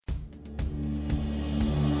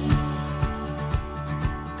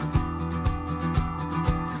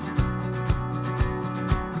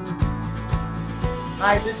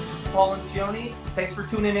Hi, this is Paul Lencioni. Thanks for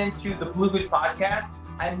tuning in to the Blue Goose Podcast.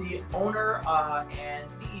 I'm the owner and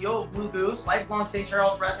CEO of Blue Goose, lifelong St.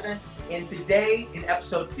 Charles resident. And today, in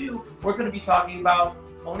episode 2, we're going to be talking about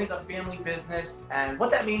owning a family business and what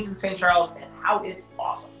that means in St. Charles and how it's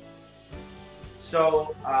awesome.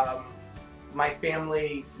 So, my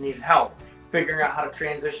family needed help figuring out how to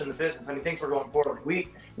transition the business. I mean, things were going forward.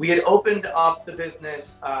 We had opened up the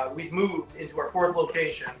business. We'd moved into our 4th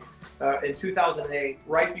location in 2008,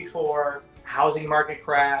 right before housing market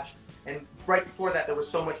crashed. And right before that, there was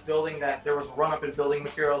so much building that there was a run up in building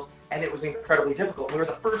materials, and it was incredibly difficult. We were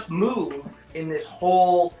the first move in this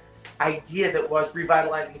whole idea that was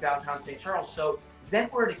revitalizing downtown St. Charles. So then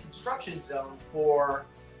we're in a construction zone for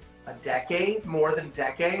a decade, more than a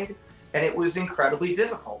decade, and it was incredibly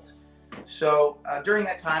difficult. So during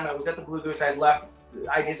that time, I was at the Blue Goose. I had left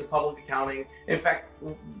ideas of public accounting. In fact,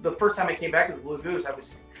 the first time I came back to the Blue Goose, I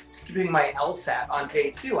was skipping my LSAT on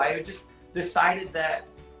day 2. I had just decided that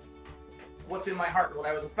what's in my heart, what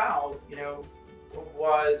I was about,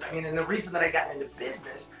 was, and the reason that I got into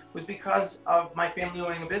business was because of my family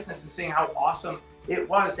owning a business and seeing how awesome it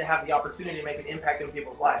was to have the opportunity to make an impact in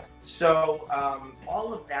people's lives. So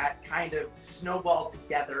all of that kind of snowballed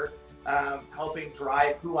together, helping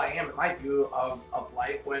drive who I am in my view of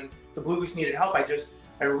life. When the Blue Goose needed help,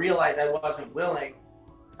 I realized I wasn't willing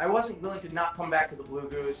to not come back to the Blue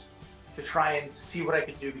Goose to try and see what I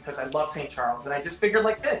could do, because I love St. Charles. And I just figured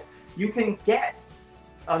like this: you can get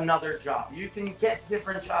another job, you can get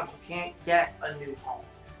different jobs, you can't get a new home,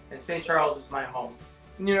 and St. Charles is my home.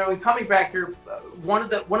 Coming back here, one of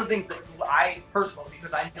the things that I personally,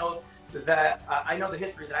 because I know that I know the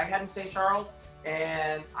history that I had in St. Charles,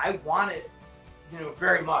 and I wanted,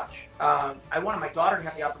 very much. I wanted my daughter to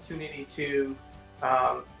have the opportunity to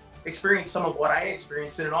experience some of what I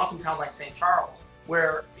experienced in an awesome town like St. Charles,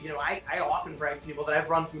 where, I often brag to people that I've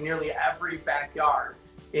run through nearly every backyard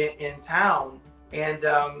in town. And,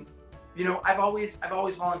 I've always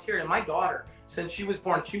volunteered. And my daughter, since she was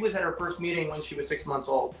born, she was at her first meeting when she was 6 months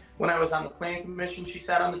old. When I was on the planning commission, she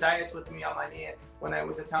sat on the dais with me on my knee. When I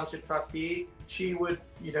was a township trustee, she would,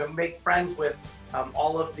 make friends with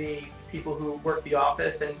all of the people who work the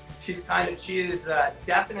office. And she is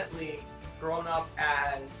definitely grown up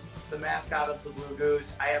as the mascot of the Blue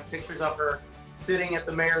Goose. I have pictures of her sitting at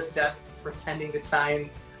the mayor's desk pretending to sign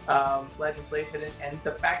legislation. And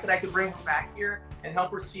the fact that I could bring her back here and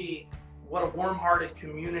help her see what a warm-hearted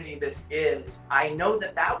community this is, I know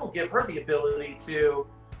that will give her the ability to,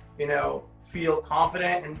 feel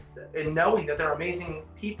confident in knowing that there are amazing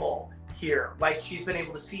people here, like she's been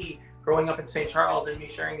able to see growing up in St. Charles and me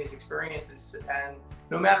sharing these experiences. And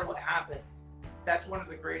no matter what happens, that's one of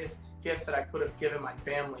the greatest gifts that I could have given my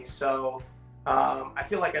family. So I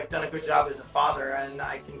feel like I've done a good job as a father, and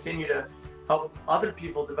I continue to help other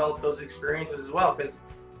people develop those experiences as well, because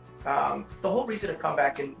the whole reason to come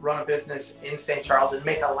back and run a business in St. Charles and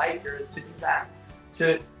make a life here is to do that,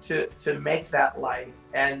 to make that life.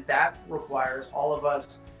 And that requires all of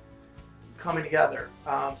us coming together,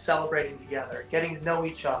 celebrating together, getting to know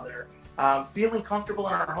each other, feeling comfortable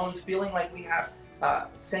in our homes, feeling like we have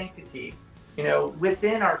sanctity,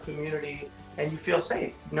 within our community, and you feel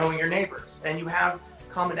safe knowing your neighbors, and you have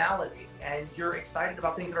commonality, and you're excited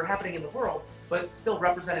about things that are happening in the world, but still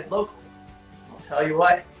represented locally. I'll tell you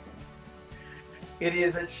what, it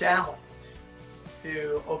is a challenge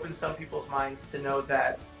to open some people's minds to know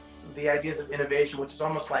that the ideas of innovation, which is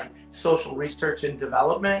almost like social research and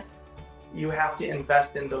development, you have to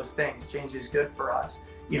invest in those things. Change is good for us,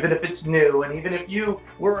 even if it's new, and even if you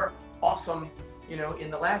were awesome,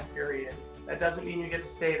 in the last period, that doesn't mean you get to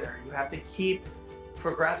stay there. You have to keep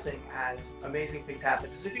progressing as amazing things happen.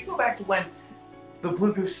 Because if you go back to when the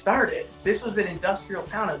Blue Goose started, this was an industrial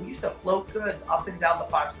town, and we used to float goods up and down the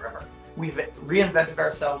Fox River. We've reinvented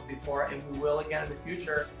ourselves before, and we will again in the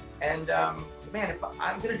future. And man, if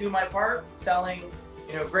I'm going to do my part selling,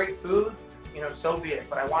 great food, so be it.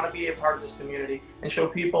 But I want to be a part of this community and show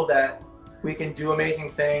people that we can do amazing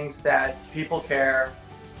things, that people care.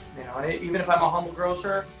 And even if I'm a humble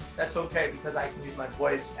grocer, that's okay, because I can use my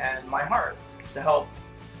voice and my heart to help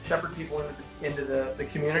shepherd people into the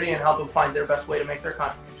community and help them find their best way to make their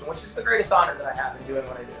contribution, which is the greatest honor that I have in doing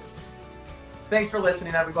what I do. Thanks for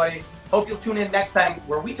listening, everybody. Hope you'll tune in next time,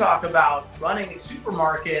 where we talk about running a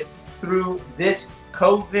supermarket through this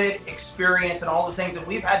COVID experience and all the things that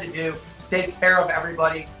we've had to do to take care of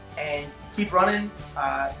everybody and keep running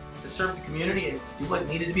to serve the community and do what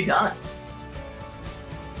needed to be done.